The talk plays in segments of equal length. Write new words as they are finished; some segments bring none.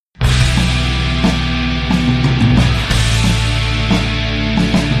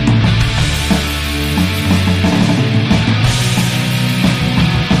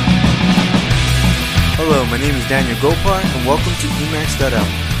my name is Daniel Gopar, and welcome to Emacs.l, the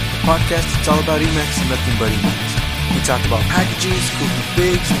podcast that's all about Emacs and nothing but Emacs. We talk about packages, cool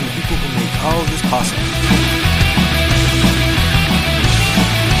configs, and the people who make all of this possible.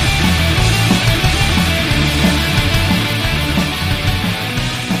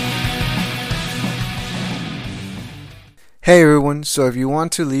 Hey everyone, so if you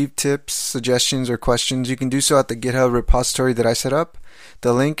want to leave tips, suggestions, or questions, you can do so at the GitHub repository that I set up.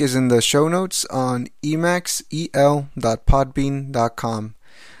 The link is in the show notes on emacsel.podbean.com.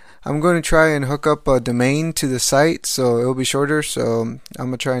 I'm going to try and hook up a domain to the site, so it'll be shorter, so I'm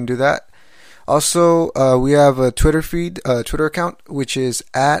going to try and do that. Also, we have a Twitter account, which is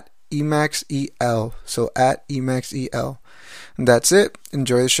at EmacsEL, so at EmacsEL. And that's it.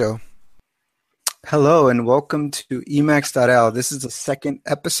 Enjoy the show. Hello and welcome to Emacs.l. This is the second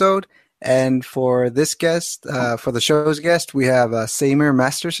episode, and for this guest, for the show's guest, we have Samer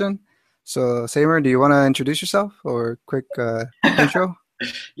Masterson. So, Samer, do you want to introduce yourself or quick intro?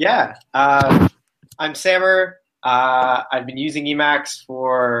 Yeah, I'm Samer. I've been using Emacs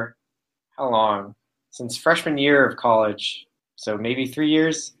for how long? Since freshman year of college, so maybe 3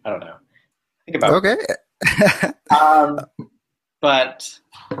 years. I don't know. Think about it. But.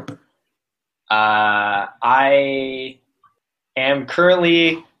 I am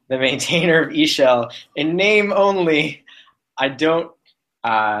currently the maintainer of Eshell. In name only, I don't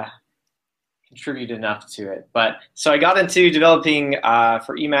contribute enough to it. But so I got into developing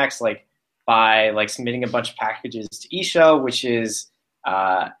for Emacs by submitting a bunch of packages to Eshell, which is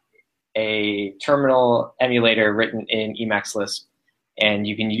a terminal emulator written in Emacs Lisp, and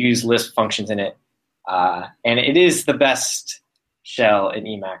you can use Lisp functions in it. And it is the best shell in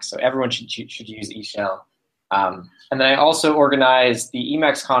Emacs, so everyone should use Eshell. And then I also organized the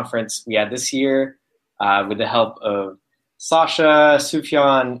Emacs conference we had this year with the help of Sasha,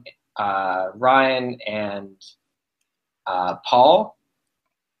 Sufyan, Ryan, and Paul.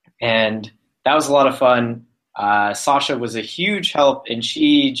 And that was a lot of fun. Sasha was a huge help, and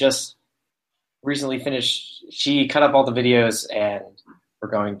she just recently finished. She cut up all the videos, and we're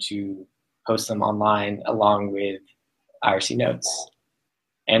going to post them online along with IRC notes.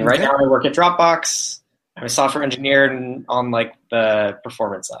 And right now I work at Dropbox. I'm a software engineer on the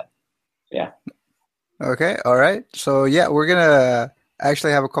performance side. Yeah. Okay. All right. So yeah, we're going to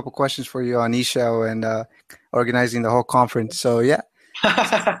actually have a couple questions for you on Eshell and organizing the whole conference. So yeah.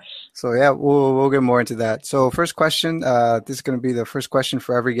 We'll get more into that. So first question, this is going to be the first question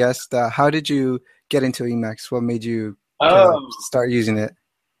for every guest. How did you get into Emacs? What made you start using it?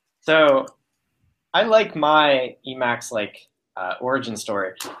 So I like my Emacs origin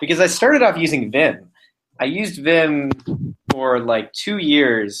story because I started off using Vim. I used Vim for 2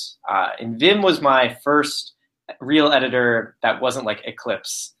 years, and Vim was my first real editor that wasn't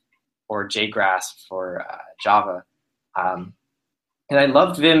Eclipse or JGrasp for Java. And I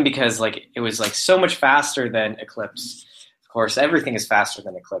loved Vim because it was so much faster than Eclipse. Of course, everything is faster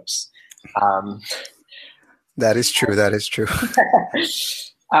than Eclipse. That is true. That is true.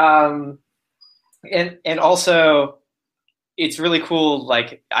 And also, it's really cool.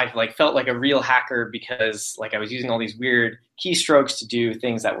 I felt like a real hacker because I was using all these weird keystrokes to do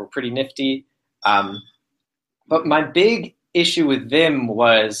things that were pretty nifty. But my big issue with Vim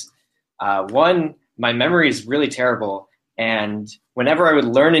was one, my memory is really terrible, and whenever I would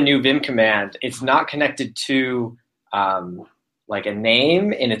learn a new Vim command, it's not connected to a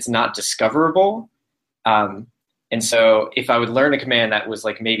name, and it's not discoverable. And so if I would learn a command that was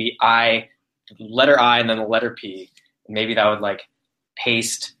maybe letter I and then the letter P, and maybe that would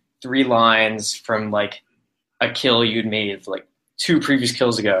paste 3 lines from a kill you'd made 2 previous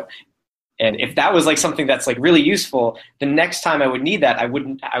kills ago. And if that was something that's really useful, the next time I would need that, I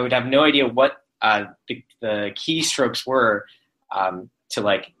would have no idea what the keystrokes were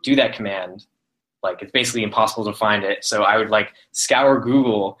to do that command. It's basically impossible to find it. So I would scour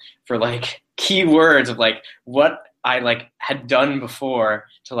Google for keywords of what I had done before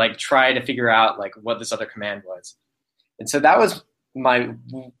to try to figure out what this other command was. And so that was my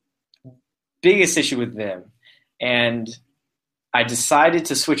biggest issue with Vim. And I decided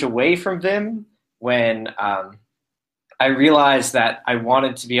to switch away from Vim when I realized that I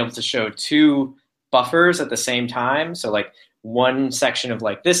wanted to be able to show 2 buffers at the same time. So one section of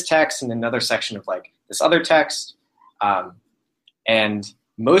this text and another section of this other text. And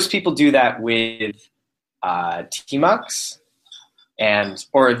most people do that with tmux,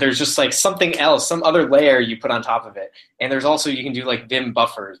 or there's just something else, some other layer you put on top of it. And there's also, you can do Vim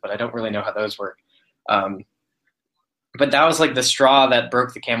buffers, but I don't really know how those work. But that was the straw that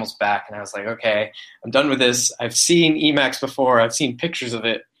broke the camel's back. And I was okay, I'm done with this. I've seen Emacs before. I've seen pictures of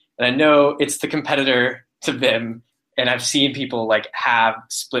it. And I know it's the competitor to Vim, and I've seen people like have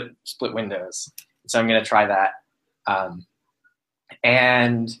split windows. So I'm going to try that.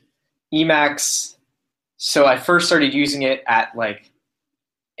 And Emacs. So I first started using it at like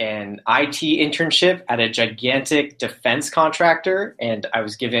an IT internship at a gigantic defense contractor, and I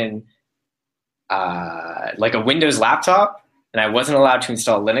was given like a Windows laptop, and I wasn't allowed to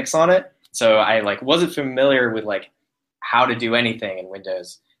install Linux on it. So I like wasn't familiar with like how to do anything in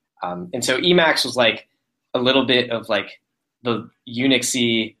Windows. And so Emacs was like a little bit of like the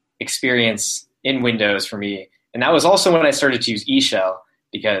Unixy experience in Windows for me. And that was also when I started to use Eshell,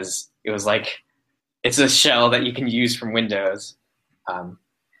 because it was like, it's a shell that you can use from Windows. And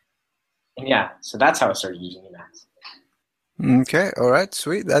yeah, so that's how I started using Emacs. Okay, all right,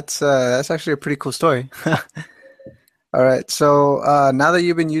 sweet. That's actually a pretty cool story. All right, so now that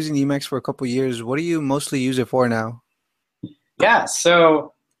you've been using Emacs for a couple years, what do you mostly use it for now? Yeah,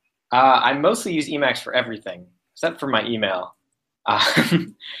 so I mostly use Emacs for everything, except for my email.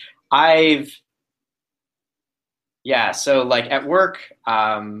 So like at work,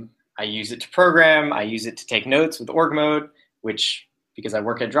 I use it to program. I use it to take notes with org mode, which, because I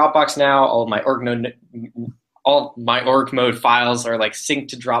work at Dropbox now, all my org mode files are like synced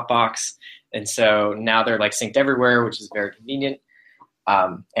to Dropbox. And so now they're like synced everywhere, which is very convenient.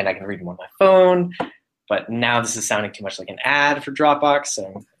 And I can read them on my phone. But now this is sounding too much like an ad for Dropbox,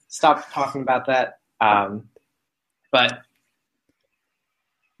 so stop talking about that. But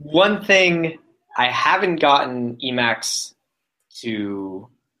one thing I haven't gotten Emacs to,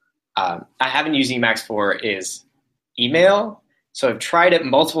 I haven't used Emacs for is email. So I've tried it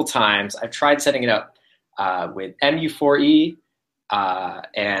multiple times. I've tried setting it up with MU4E,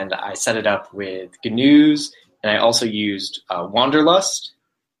 and I set it up with GNUs, and I also used Wanderlust.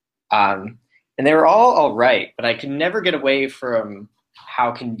 And they were all right, but I could never get away from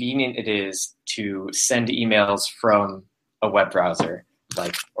how convenient it is to send emails from a web browser,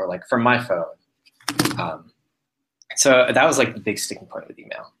 or from my phone. So that was like the big sticking point with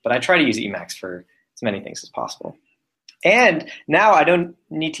email. But I try to use Emacs for as many things as possible. And now I don't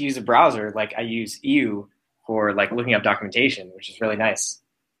need to use a browser. Like I use EU for like looking up documentation, which is really nice.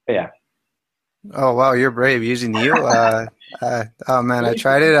 But yeah. Oh wow, you're brave using EU. Oh man, I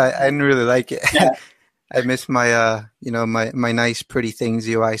tried it. I didn't really like it. Yeah. I miss my my nice pretty things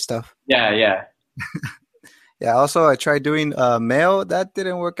UI stuff. Yeah. Yeah. Also, I tried doing mail. That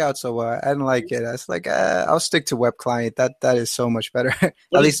didn't work out so well. I didn't like it. I was like, I'll stick to web client. That is so much better, at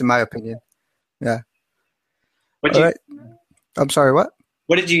least in my opinion. Yeah. All right. I'm sorry. What?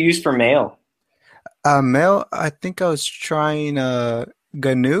 What did you use for mail? Mail. I think I was trying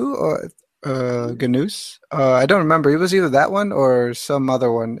GNU or GNUs. I don't remember. It was either that one or some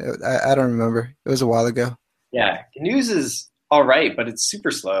other one. I don't remember. It was a while ago. Yeah, GNUs is all right, but it's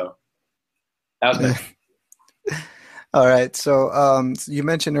super slow. That was my All right. So you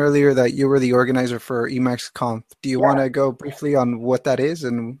mentioned earlier that you were the organizer for EmacsConf. Do you want to go briefly on what that is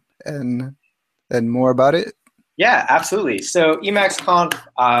and more about it? Yeah, absolutely. So EmacsConf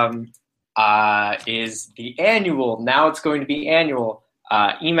is the annual, now it's going to be annual,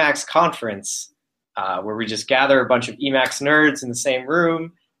 Emacs conference, where we just gather a bunch of Emacs nerds in the same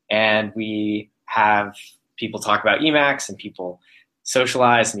room, and we have people talk about Emacs, and people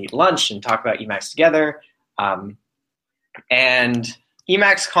socialize and eat lunch and talk about Emacs together. And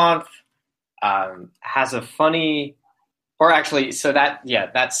EmacsConf has a funny, or actually, so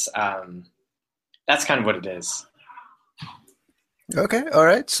that's kind of what it is. Okay, all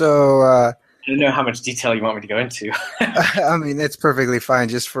right. So I don't know how much detail you want me to go into. I mean, it's perfectly fine,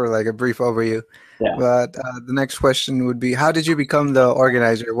 just for like a brief overview. Yeah. But the next question would be, how did you become the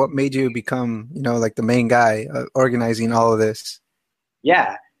organizer? What made you become, like the main guy organizing all of this?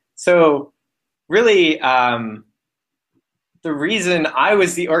 Yeah. So really, the reason I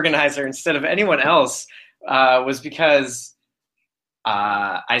was the organizer instead of anyone else was because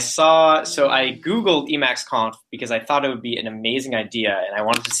I Googled EmacsConf because I thought it would be an amazing idea, and I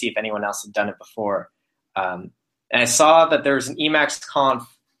wanted to see if anyone else had done it before. And I saw that there was an EmacsConf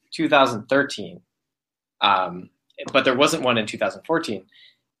 2013, but there wasn't one in 2014.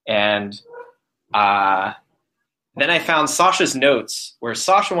 And then I found Sasha's notes, where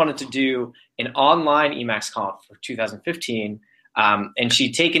Sasha wanted to do an online EmacsConf for 2015, and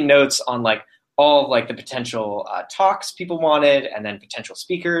she'd taken notes on like all of like the potential talks people wanted, and then potential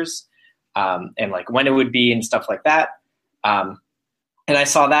speakers, and like when it would be and stuff like that. And I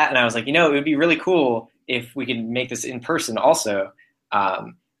saw that, and I was like, it would be really cool if we could make this in person also,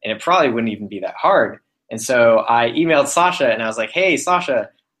 and it probably wouldn't even be that hard. And so I emailed Sasha, and I was like, hey, Sasha,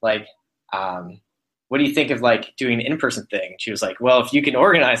 like, what do you think of like doing an in-person thing? And she was like, well, if you can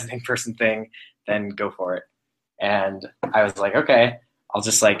organize an in-person thing, then go for it. And I was like, okay, I'll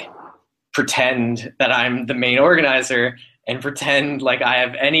just like pretend that I'm the main organizer and pretend like I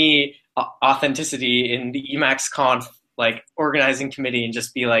have any authenticity in the EmacsConf like organizing committee, and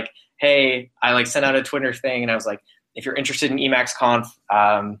just be like, hey, I like sent out a Twitter thing, and I was like, if you're interested in EmacsConf,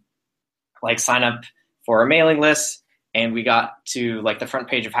 like sign up for a mailing list. And we got to like the front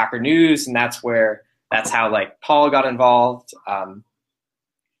page of Hacker News, and that's how like Paul got involved.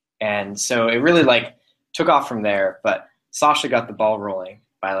 And so it really like took off from there. But Sasha got the ball rolling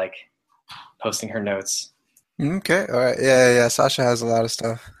by like posting her notes. Okay, all right, yeah. Sasha has a lot of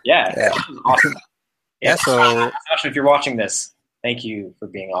stuff. Yeah, Yeah, awesome. yeah. So Sasha, if you're watching this, thank you for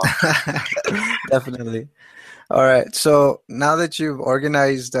being on. definitely. All right. So now that you've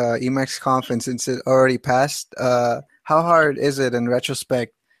organized EmacsConf, and since it already passed, how hard is it in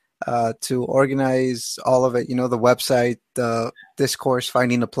retrospect to organize all of it? You know, the website, the discourse,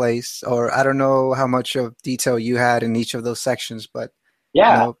 finding a place, or I don't know how much of detail you had in each of those sections, but you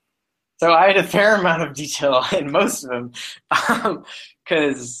Yeah. know. So I had a fair amount of detail in most of them,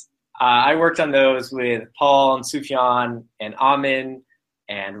 because I worked on those with Paul and Sufyan and Amin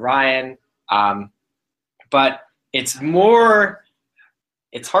and Ryan. But it's harder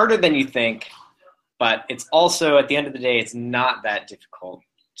than you think, but it's also, at the end of the day, it's not that difficult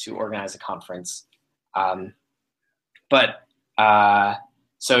to organize a conference. So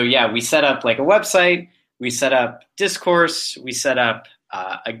yeah, we set up like a website, we set up discourse, we set up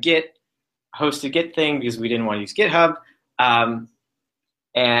a hosted Git thing because we didn't want to use GitHub. But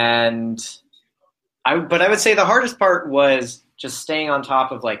I would say the hardest part was just staying on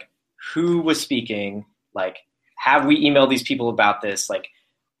top of like who was speaking, like have we emailed these people about this, like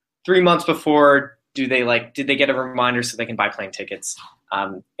 3 months before, did they get a reminder so they can buy plane tickets?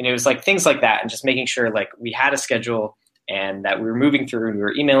 And it was like things like that, and just making sure like we had a schedule and that we were moving through and we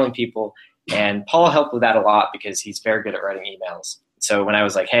were emailing people. And Paul helped with that a lot because he's very good at writing emails. So when I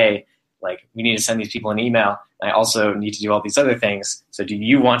was like, hey, like we need to send these people an email, and I also need to do all these other things, so do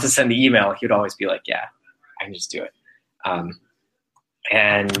you want to send the email? He would always be like, yeah, I can just do it.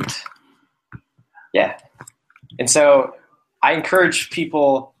 And yeah. And so I encourage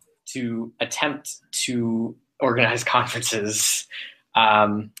people to attempt to organize conferences.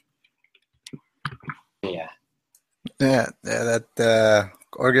 Yeah. Yeah, that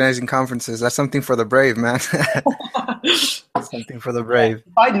organizing conferences, that's something for the brave, man. Something for the brave.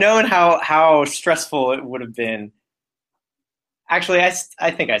 If I'd known how stressful it would have been, actually,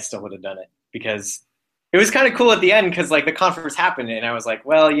 I think I still would have done it, because it was kind of cool at the end, because like the conference happened and I was like,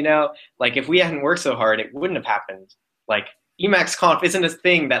 well, like if we hadn't worked so hard, it wouldn't have happened. Like EmacsConf isn't a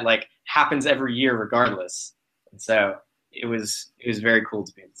thing that like happens every year regardless. And so it was very cool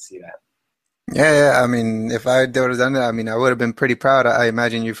to be able to see that. Yeah. I mean, if I would have done that, I mean, I would have been pretty proud. I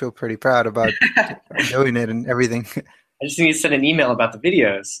imagine you feel pretty proud about doing it and everything. I just need to send an email about the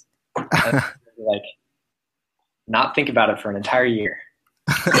videos. Like, not think about it for an entire year.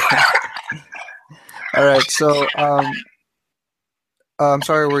 All right. So, I'm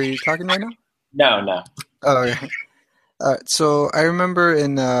sorry, were you talking right now? No. Oh, yeah. So I remember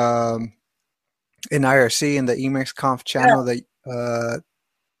in IRC, in the EmacsConf channel, that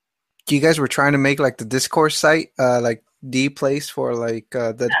you guys were trying to make like the discourse site, like the place for like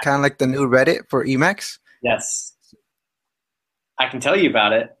the kind of like the new Reddit for Emacs. Yes, I can tell you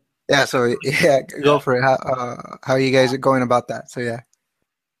about it. Yeah. So yeah, go for it. How you guys are going about that? So yeah.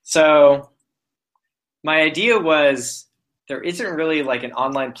 So my idea was, there isn't really like an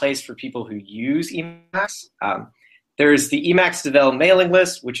online place for people who use Emacs. There's the Emacs Develop mailing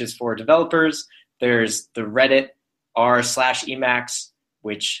list, which is for developers. There's the Reddit r/Emacs,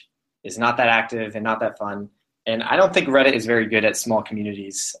 which is not that active and not that fun. And I don't think Reddit is very good at small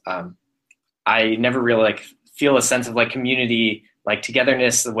communities. I never really like feel a sense of like community, like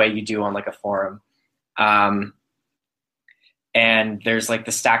togetherness, the way you do on like a forum. And there's like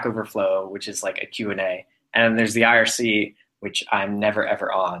the Stack Overflow, which is like a Q&A. And then there's the IRC, which I'm never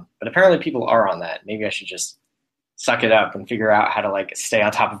ever on. But apparently people are on that. Maybe I should just suck it up and figure out how to like stay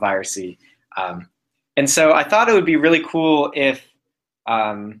on top of IRC. And so I thought it would be really cool if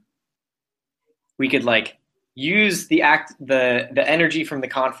we could like use the energy from the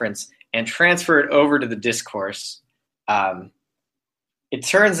conference and transfer it over to the discourse. It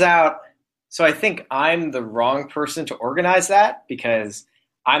turns out, so I think I'm the wrong person to organize that, because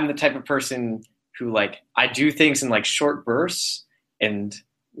I'm the type of person who like, I do things in like short bursts, and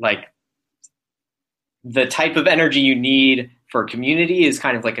like the type of energy you need for a community is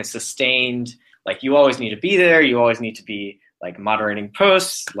kind of like a sustained, like you always need to be there. You always need to be like moderating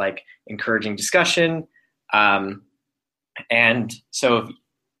posts, like encouraging discussion. And so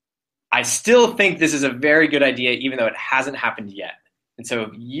I still think this is a very good idea, even though it hasn't happened yet. And so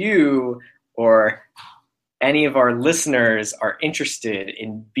if you or any of our listeners are interested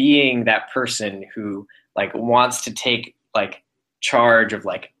in being that person who like wants to take like charge of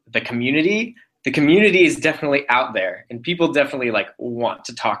like the community is definitely out there and people definitely like want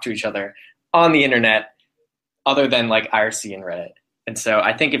to talk to each other on the internet other than like IRC and Reddit. And so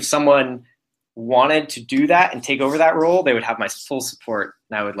I think if someone wanted to do that and take over that role, they would have my full support,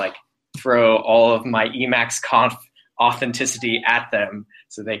 and I would like throw all of my EmacsConf authenticity at them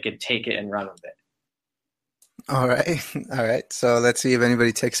so they could take it and run with it. All right. All right. So let's see if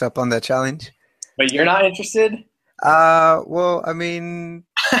anybody takes up on that challenge. But you're not interested? Well, I mean,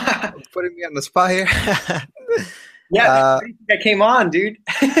 putting me on the spot here. Yeah, Uh, I think I came on, dude.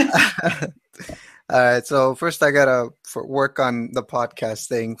 all right. So first, I gotta work on the podcast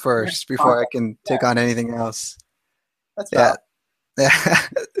thing first before I can take on anything else. That's Yeah. valid. Yeah.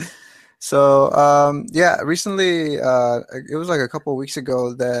 So, yeah, recently, it was like a couple of weeks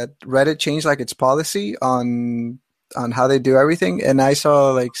ago that Reddit changed like its policy on how they do everything, and I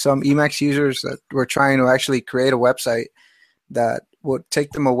saw like some Emacs users that were trying to actually create a website that would take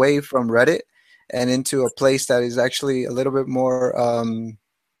them away from Reddit and into a place that is actually a little bit more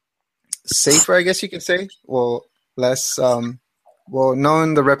safer, I guess you could say. Well, less well,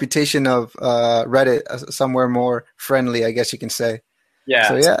 knowing the reputation of Reddit as somewhere more friendly, I guess you can say.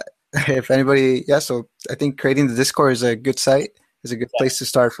 So Yeah. yeah, if anybody, yeah, so I think creating the Discord is a good site, is a good place to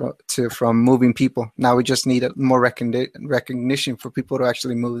start from moving people. Now we just need more recognition for people to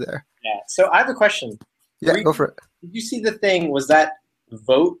actually move there. Yeah. So I have a question. Yeah, go for it. Did you see the thing? Was that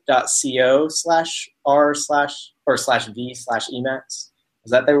vote.co/r/v/Emacs?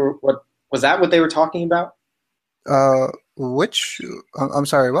 Was that what they were talking about? Which I'm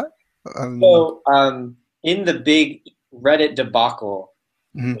sorry, what? So in the big Reddit debacle,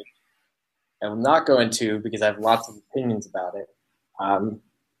 Mhm. I will not go into because I have lots of opinions about it.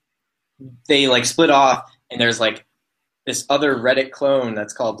 They like split off, and there's like this other Reddit clone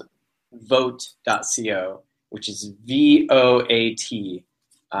that's called vote.co, which is VOAT.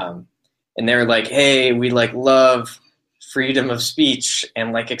 And they're like, hey, we like love freedom of speech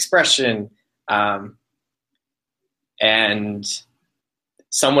and like expression. And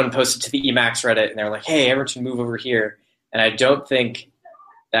someone posted to the Emacs Reddit, and they're like, hey, everyone should move over here. And I don't think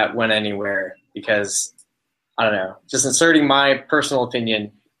that went anywhere because, I don't know, just inserting my personal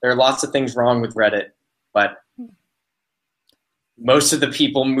opinion, there are lots of things wrong with Reddit, but most of the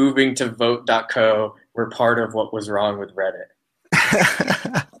people moving to vote.co were part of what was wrong with Reddit.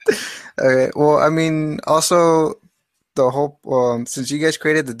 Okay. Well, I mean, also the whole since you guys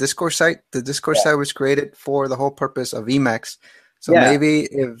created the Discord site was created for the whole purpose of Emacs. So Yeah. maybe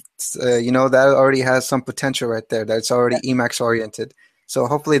if that already has some potential right there. That it's already Emacs oriented. So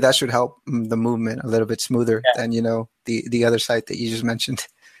hopefully that should help the movement a little bit smoother than the other site that you just mentioned.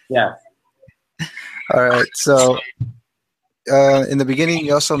 Yeah. All right. So in the beginning,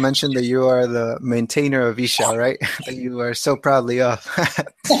 you also mentioned that you are the maintainer of Eshell, right? That you are so proudly of.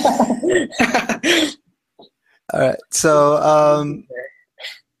 All right.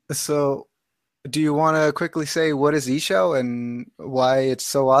 So do you want to quickly say what is Eshell and why it's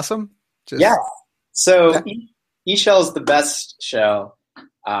so awesome? Yeah. So Yeah. Eshell is the best shell,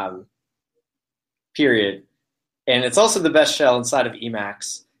 period. And it's also the best shell inside of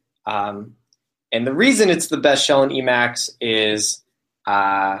Emacs. And the reason it's the best shell in Emacs is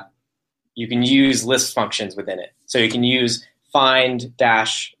you can use list functions within it. So you can use find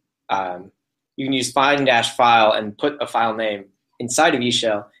dash file and put a file name inside of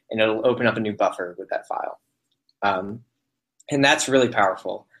Eshell, and it'll open up a new buffer with that file. And that's really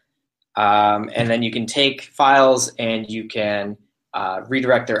powerful. And then you can take files and you can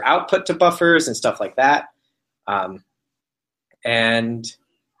redirect their output to buffers and stuff like that. And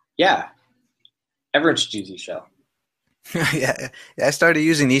yeah, everyone should use Eshell. Yeah, I started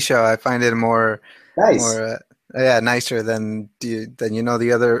using Eshell. I find it Nice. nicer than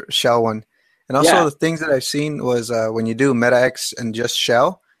the other shell one. And also the things that I've seen was when you do MetaX and just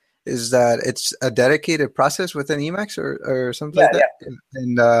shell, is that it's a dedicated process within Emacs or something like that.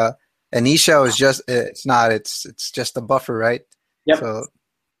 And eShell is it's just a buffer, right? Yep. So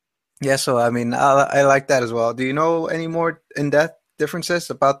yeah, so I mean I like that as well. Do you know any more in-depth differences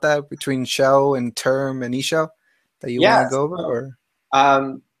about that between shell and term and eShell that you want to go over?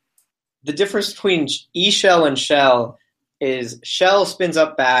 Or the difference between eShell and shell is shell spins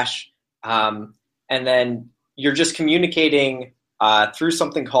up bash, and then you're just communicating through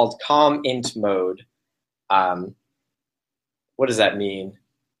something called com_int mode. What does that mean?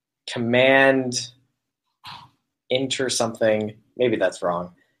 Command enter something. Maybe that's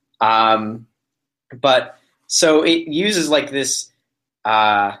wrong. But so it uses like this,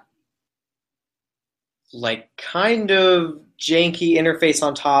 like kind of janky interface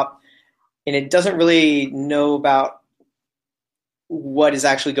on top, and it doesn't really know about what is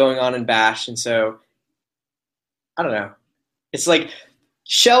actually going on in Bash. And so I don't know. It's like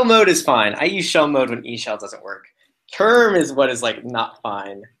shell mode is fine. I use shell mode when eShell doesn't work. Term is what is like not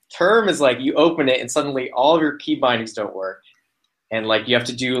fine. Term is like you open it and suddenly all of your key bindings don't work. And like you have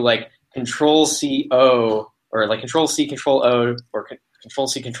to do like Control C O or like Control C Control O or Control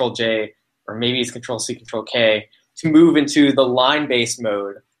C Control J or maybe it's Control C Control K to move into the line based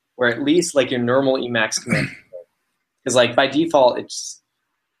mode where at least like your normal Emacs command, because like by default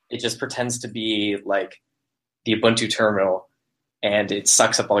it just pretends to be like the Ubuntu terminal and it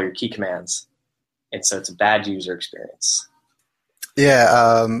sucks up all your key commands, and so it's a bad user experience.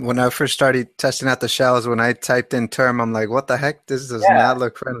 Yeah, when I first started testing out the shells, when I typed in term, I'm like, what the heck? This does not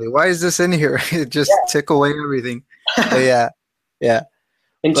look friendly. Why is this in here? It just took away everything. But yeah.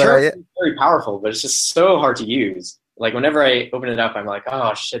 And term is very powerful, but it's just so hard to use. Like whenever I open it up, I'm like,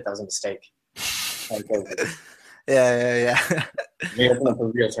 oh shit, that was a mistake. Yeah. Maybe open up a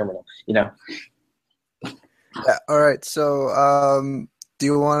real terminal, you know? Yeah. All right. So, do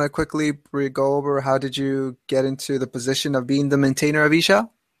you want to quickly go over how did you get into the position of being the maintainer of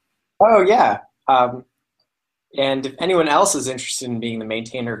Eshell? Oh yeah. And if anyone else is interested in being the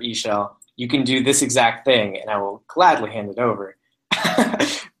maintainer of Eshell, you can do this exact thing, and I will gladly hand it over.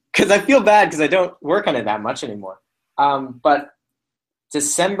 Because I feel bad because I don't work on it that much anymore. But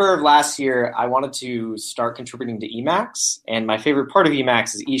December of last year, I wanted to start contributing to Emacs, and my favorite part of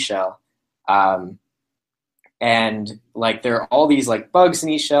Emacs is Eshell. And like there are all these like bugs in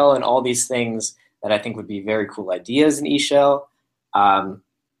Eshell and all these things that I think would be very cool ideas in Eshell.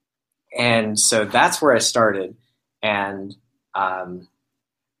 And so that's where I started. And I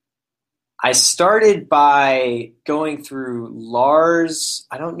started by going through Lars,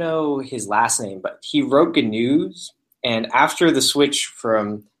 I don't know his last name, but he wrote GNUs. And after the switch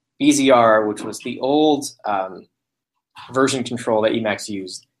from BZR, which was the old version control that Emacs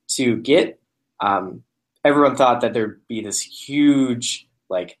used, to Git, everyone thought that there'd be this huge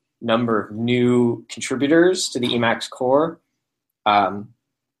like number of new contributors to the Emacs core. And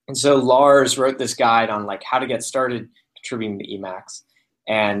so Lars wrote this guide on like how to get started contributing to Emacs.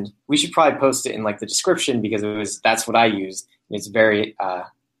 And we should probably post it in like the description because that's what I used. And it's very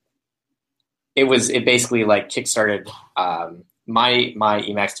it basically like kickstarted my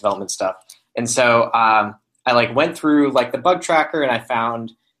Emacs development stuff. And so I like went through like the bug tracker and I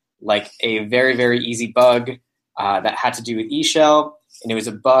found like a very, very easy bug that had to do with Eshell. And it was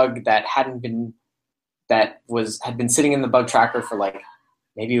a bug that had been sitting in the bug tracker for like,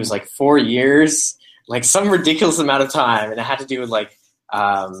 maybe it was like 4 years, like some ridiculous amount of time. And it had to do with like,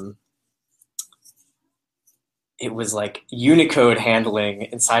 it was like Unicode handling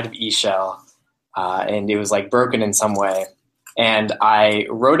inside of Eshell. And it was like broken in some way. And I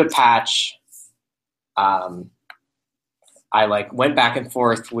wrote a patch. I like went back and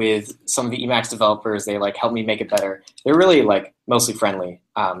forth with some of the Emacs developers. They like helped me make it better. They're really like mostly friendly,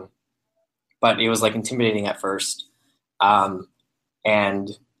 but it was like intimidating at first. And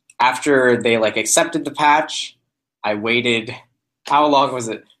after they like accepted the patch, I waited. How long was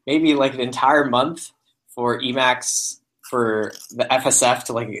it? Maybe like an entire month for Emacs, for the FSF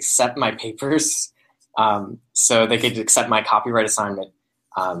to like accept my papers, so they could accept my copyright assignment.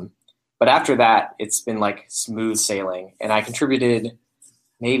 But after that, it's been like smooth sailing, and I contributed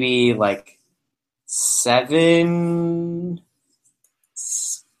maybe like 7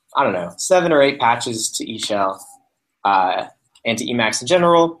 or 8 patches to Eshell and to Emacs in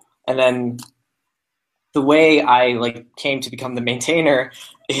general. And then the way I like came to become the maintainer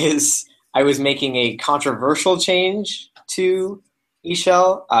is I was making a controversial change to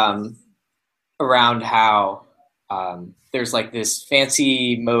Eshell around how there's like this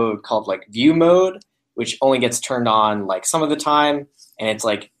fancy mode called like view mode, which only gets turned on like some of the time, and it's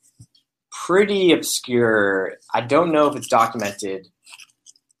like pretty obscure. I don't know if it's documented,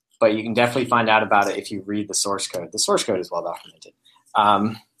 but you can definitely find out about it if you read the source code. The source code is well documented.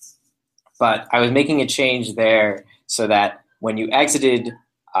 But I was making a change there so that when you exited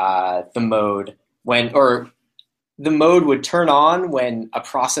the mode, the mode would turn on when a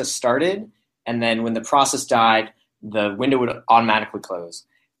process started, and then when the process died, the window would automatically close.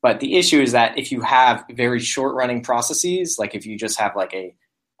 But the issue is that if you have very short running processes, like if you just have like if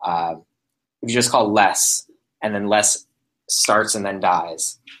you just call less and then less starts and then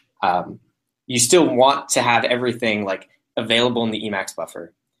dies, you still want to have everything like available in the Emacs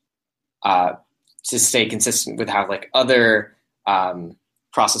buffer to stay consistent with how like other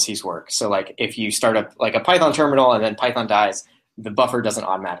processes work. So like if you start up like a Python terminal and then Python dies, the buffer doesn't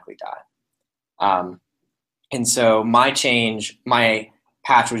automatically die. And so my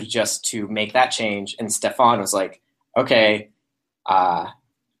patch was just to make that change. And Stefan was like, okay, I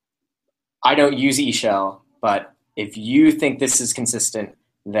don't use Eshell, but if you think this is consistent,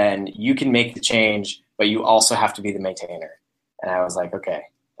 then you can make the change, but you also have to be the maintainer. And I was like, okay,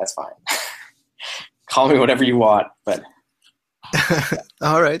 that's fine. Call me whatever you want, but.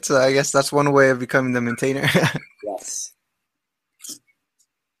 All right. So I guess that's one way of becoming the maintainer. Yes.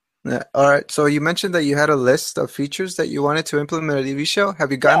 Yeah. All right. So you mentioned that you had a list of features that you wanted to implement at EVShow.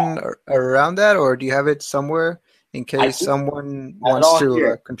 Have you gotten around that, or do you have it somewhere in case someone wants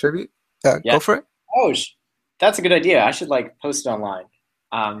to contribute? Go for it. Oh, that's a good idea. I should like post it online.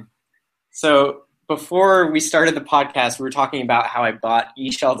 So before we started the podcast, we were talking about how I bought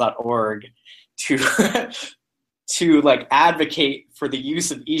eshell.org to like advocate for the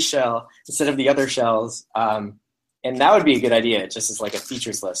use of Eshell instead of the other shells. And that would be a good idea, just as like a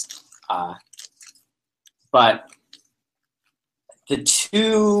features list. But the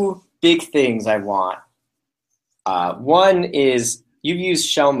two big things I want, one is you've used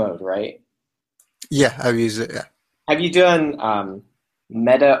shell mode, right? Yeah, I've used it, yeah. Have you done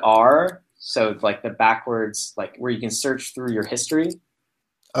meta R? So like the backwards, like where you can search through your history?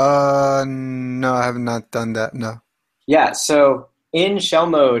 No, I have not done that, no. Yeah, so in shell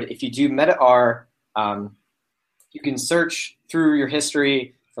mode, if you do meta R, you can search through your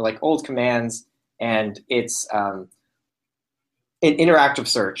history for like old commands, and it's an interactive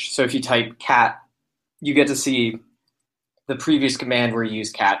search. So if you type cat, you get to see the previous command where you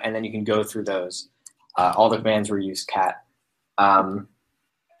used cat, and then you can go through those, all the commands where you used cat.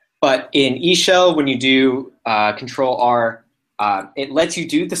 But in Eshell, when you do Control R, it lets you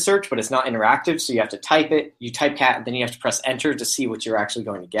do the search, but it's not interactive, so you have to type it. You type cat, and then you have to press enter to see what you're actually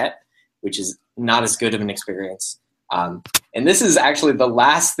going to get, which is not as good of an experience. And this is actually the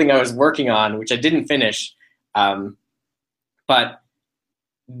last thing I was working on, which I didn't finish. But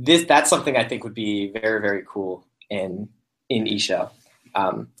that's something I think would be very, very cool in Eshell.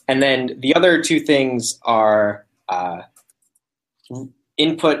 And then the other two things are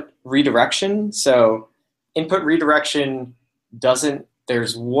input redirection. So input redirection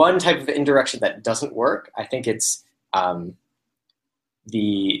there's one type of indirection that doesn't work. I think it's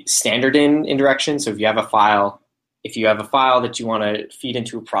the standard indirection. So if you have a file that you want to feed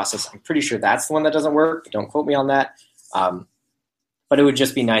into a process, I'm pretty sure that's the one that doesn't work. Don't quote me on that. But it would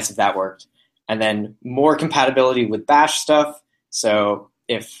just be nice if that worked. And then more compatibility with bash stuff. So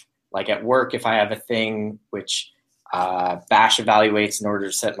if like at work, if I have a thing which bash evaluates in order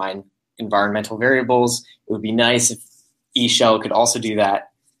to set my environmental variables, it would be nice if Eshell could also do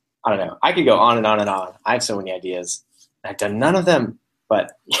that. I don't know. I could go on and on and on. I have so many ideas. I've done none of them,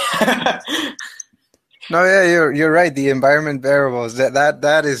 but No, yeah, you're right. The environment variables,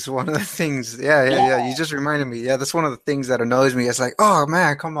 that is one of the things. Yeah. You just reminded me. Yeah, that's one of the things that annoys me. It's like, oh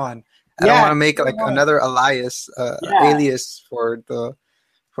man, come on. I don't want to make like another alias for the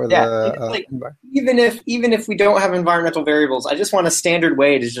like, even if we don't have environmental variables, I just want a standard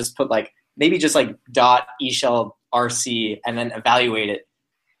way to just put like maybe just like dot eshell rc and then evaluate it.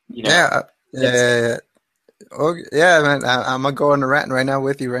 You know? Yeah. Oh, yeah, man. I'm gonna go on a rant right now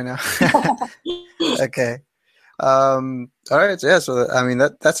with you right now. Okay. All right. So, yeah. So I mean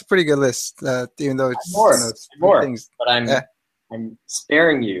that's a pretty good list. Even though it's more things, but I'm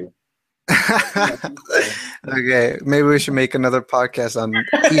sparing you. Okay. Maybe we should make another podcast on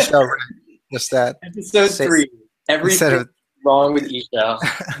Eshell. Just that. Episode 3. Everything wrong with Eshell.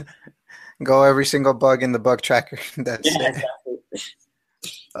 Go every single bug in the bug tracker. That's it. Exactly.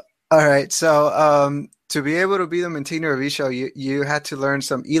 All right. So to be able to be the maintainer of Eshell, you had to learn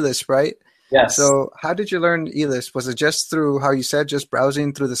some eLisp, right? Yes. So how did you learn eLisp? Was it just through, how you said, just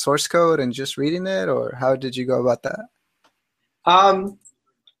browsing through the source code and just reading it, or how did you go about that?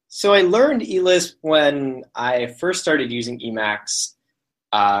 So I learned eLisp when I first started using Emacs,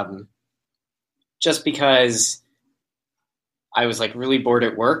 just because I was like really bored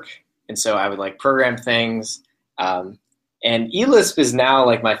at work, and so I would like program things. And eLisp is now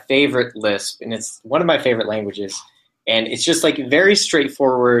like my favorite Lisp, and it's one of my favorite languages. And it's just like very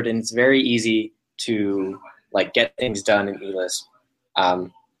straightforward, and it's very easy to like get things done in eLisp.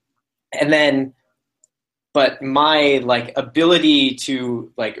 But my like ability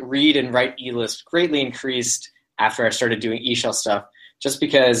to like read and write eLisp greatly increased after I started doing Eshell stuff, just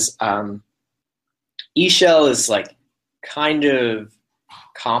because Eshell is like kind of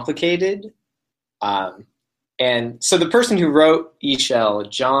complicated. And so the person who wrote Eshell,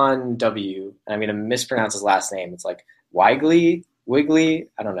 John W., I'm going to mispronounce his last name. It's like Weigley. Wiggly.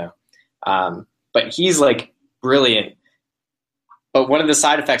 I don't know. But he's like brilliant. But one of the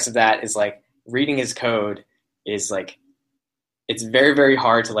side effects of that is like reading his code is like it's very, very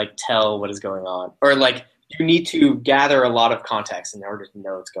hard to like tell what is going on, or like you need to gather a lot of context in order to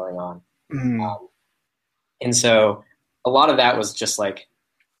know what's going on. Mm. And so a lot of that was just like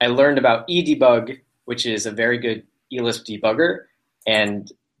I learned about edebug, which is a very good eLisp debugger, and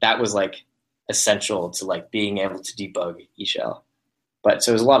that was like essential to like being able to debug Eshell. But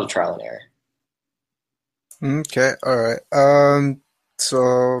so it was a lot of trial and error. Okay, all right.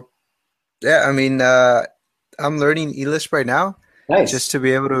 So yeah, I mean, I'm learning eLisp right now, just Nice. to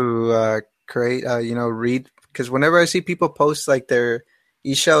be able to create, read. Because whenever I see people post like their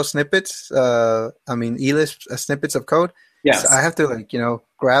eShell snippets, I mean eLisp snippets of code, so I Yes. have to like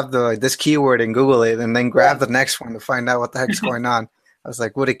grab the this keyword and Google it, and then grab the next one to find out what the heck's going on. I was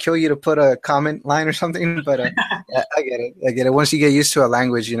like, would it kill you to put a comment line or something? But yeah, I get it. I get it. Once you get used to a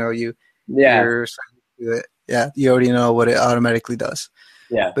language, Yeah. you're starting to do it. Yeah, you already know what it automatically does.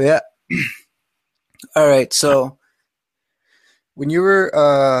 Yeah. But yeah, all right. So when you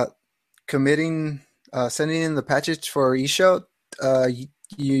were committing, sending in the patches for eShow,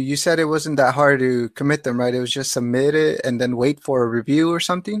 you said it wasn't that hard to commit them, right? It was just submit it and then wait for a review or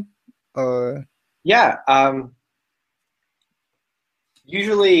something. Uh, Yeah.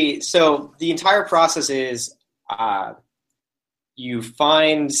 Usually, so the entire process is uh, you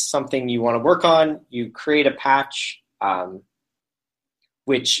find something you want to work on, you create a patch,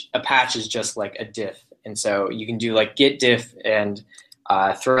 which a patch is just like a diff. And so you can do like git diff and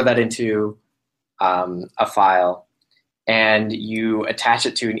throw that into a file, and you attach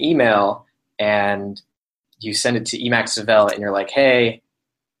it to an email, and you send it to EmacsConf, and you're like, hey,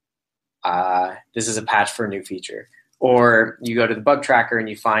 this is a patch for a new feature. Or you go to the bug tracker and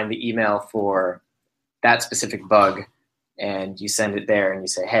you find the email for that specific bug, and you send it there and you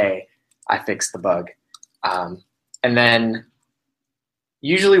say, hey, I fixed the bug. And then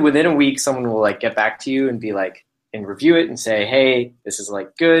usually within a week, someone will like get back to you and be like, and review it and say, hey, this is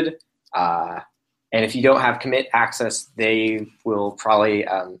like good. And if you don't have commit access, they will probably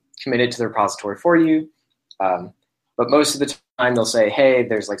commit it to the repository for you. But most of the time they'll say, hey,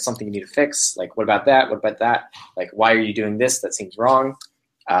 there's like something you need to fix. Like, what about that? What about that? Like, why are you doing this? That seems wrong.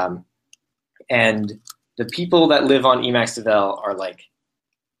 And the people that live on EmacsConf are like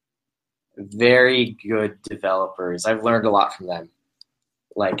very good developers. I've learned a lot from them.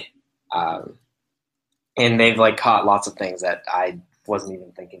 Like, and they've like caught lots of things that I wasn't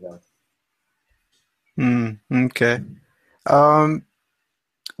even thinking of. okay. Um,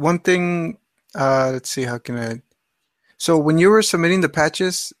 One thing, let's see, how can I? So when you were submitting the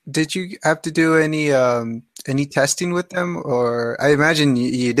patches, did you have to do any testing with them, or I imagine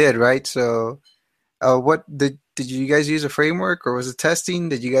you did, right? So, what did you guys use a framework, or was it testing?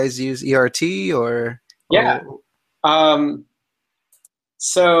 Did you guys use ERT Yeah. or Um,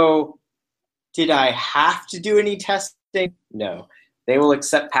 so did I have to do any testing? No. They will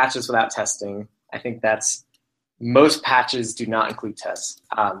accept patches without testing. I think that's most patches do not include tests.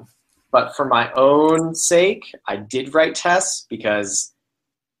 But for my own sake, I did write tests because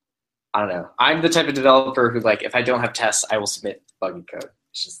I don't know. I'm the type of developer who, like, if I don't have tests, I will submit buggy code.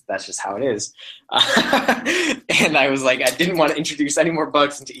 That's just how it is. And I was like, I didn't want to introduce any more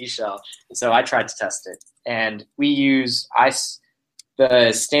bugs into Eshell, and so I tried to test it. And we use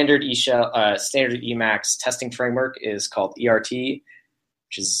the standard Eshell, standard Emacs testing framework is called ERT,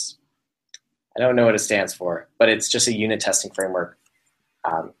 which is I don't know what it stands for, but it's just a unit testing framework.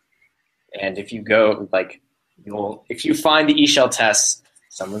 And if you go if you find the Eshell tests,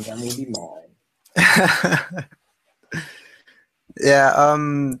 some of them will be mine. yeah.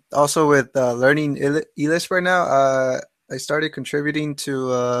 Also with learning eLisp right now, I started contributing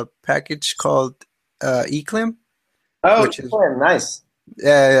to a package called eClim, Oh, which is nice.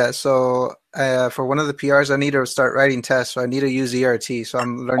 yeah. So for one of the PRs, I need to start writing tests, so I need to use ERT. So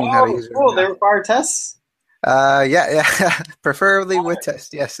I'm learning how to Oh, use it right cool. They now. require tests? Yeah. Preferably with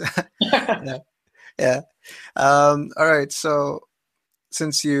tests, yes. Yeah, yeah. All right. So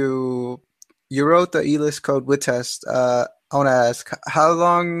since you wrote the eList code with test, I want to ask how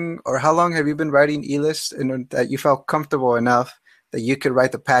long have you been writing eList and that you felt comfortable enough that you could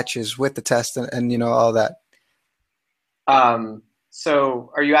write the patches with the test and all that?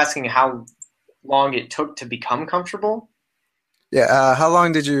 So are you asking how long it took to become comfortable? Yeah. How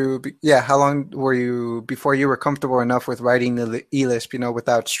long were you before you were comfortable enough with writing the eLisp,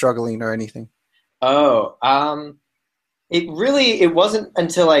 without struggling or anything? Oh, it wasn't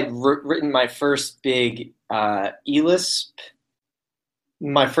until I'd written my first big ELISP,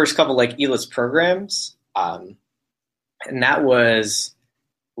 my first couple like ELISP programs. and that was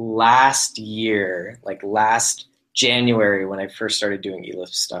last year, like last January when I first started doing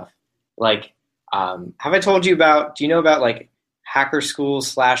eLift stuff. Like, have I told you about? Do you know about like Hacker School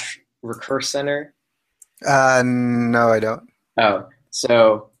 / Recurse Center? No, I don't. Oh,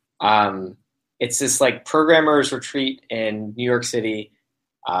 so it's this like programmers retreat in New York City.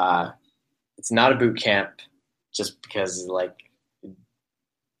 Uh, it's not a boot camp, just because like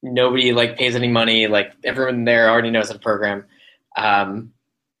nobody like pays any money. Like everyone there already knows how to program. Um,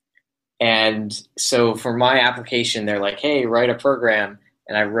 and so for my application, they're like, "Hey, write a program."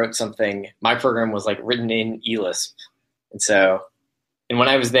 And I wrote something. My program was like written in eLisp, and so and when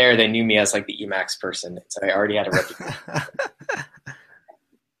I was there, they knew me as like the Emacs person, so I already had a reputation.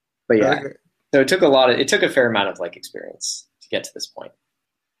 But yeah, Okay. so it took a fair amount of like experience to get to this point.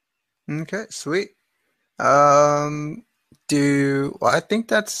 Okay, sweet. Um, I think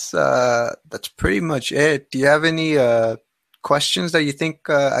that's pretty much it. Do you have any questions that you think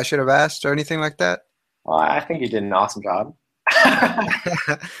I should have asked or anything like that? Well, I think you did an awesome job.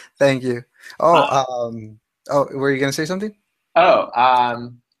 Thank you. Oh, were you gonna say something?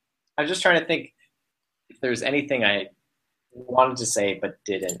 I'm just trying to think if there's anything I wanted to say but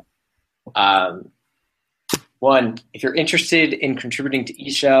didn't. Um, One, if you're interested in contributing to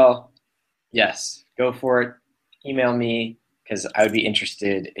Eshell, yes, go for it. Email me because I would be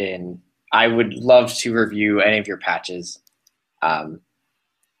interested in. I would love to review any of your patches. Um,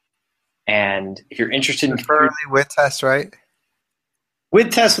 and if you're interested in Preferably with tests, right?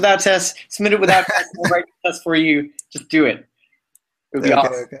 with tests, without tests, submit it without tests. We'll write the test for you. Just do it. It would be Okay,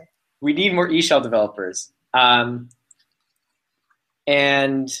 awesome. okay. We need more Eshell developers.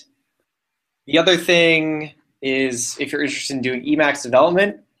 And the other thing is, if you're interested in doing Emacs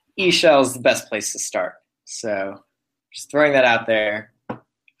development, Eshell is the best place to start. So just throwing that out there,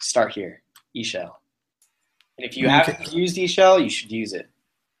 start here, Eshell. And if you Okay. haven't used Eshell, you should use it.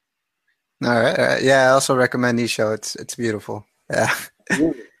 All right, all right. Yeah, I also recommend Eshell. It's beautiful. Yeah.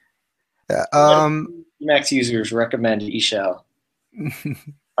 Yeah. Emacs users recommend Eshell.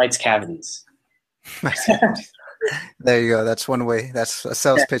 Fights cavities. There you go. That's one way. That's a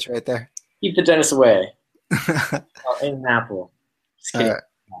sales pitch right there. Keep the dentist away. All In an apple. Just kidding. right.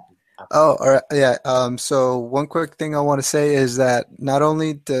 Oh, all right. Yeah. So one quick thing I want to say is that not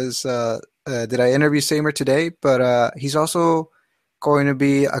only did I interview Samer today, but he's also going to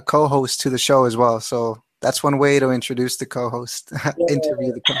be a co-host to the show as well. So that's one way to introduce the co-host,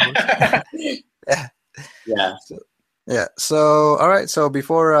 interview the co-host. Yeah. Yeah. Yeah. So, all right. So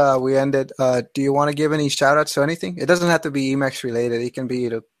before we end it, do you want to give any shout outs to anything? It doesn't have to be Emacs related. It can be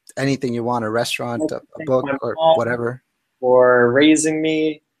to anything you want, a restaurant, a Thank book, my or mom whatever. for raising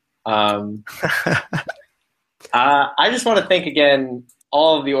me. I just want to thank again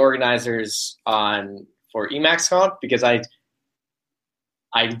all of the organizers for EmacsConf, because I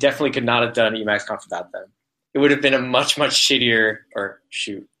definitely could not have done EmacsConf without them. It would have been a much, much shittier, or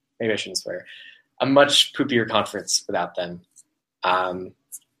shoot, maybe I shouldn't swear, a much poopier conference without them.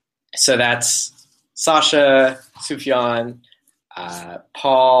 So that's Sasha, Sufjan,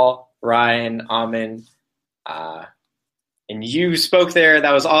 Paul, Ryan, Amin, and you spoke there.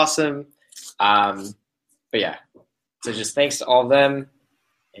 That was awesome. But yeah, so just thanks to all of them.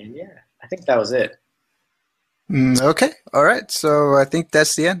 And yeah, I think that was it. Okay. All right. So I think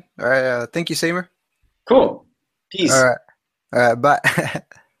that's the end. All right. Thank you, Samer. Cool. Peace. All right. All right. Bye.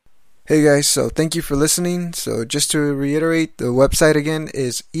 Hey guys, so thank you for listening. So just to reiterate, the website again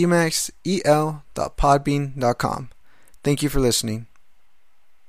is emacsel.podbean.com. Thank you for listening.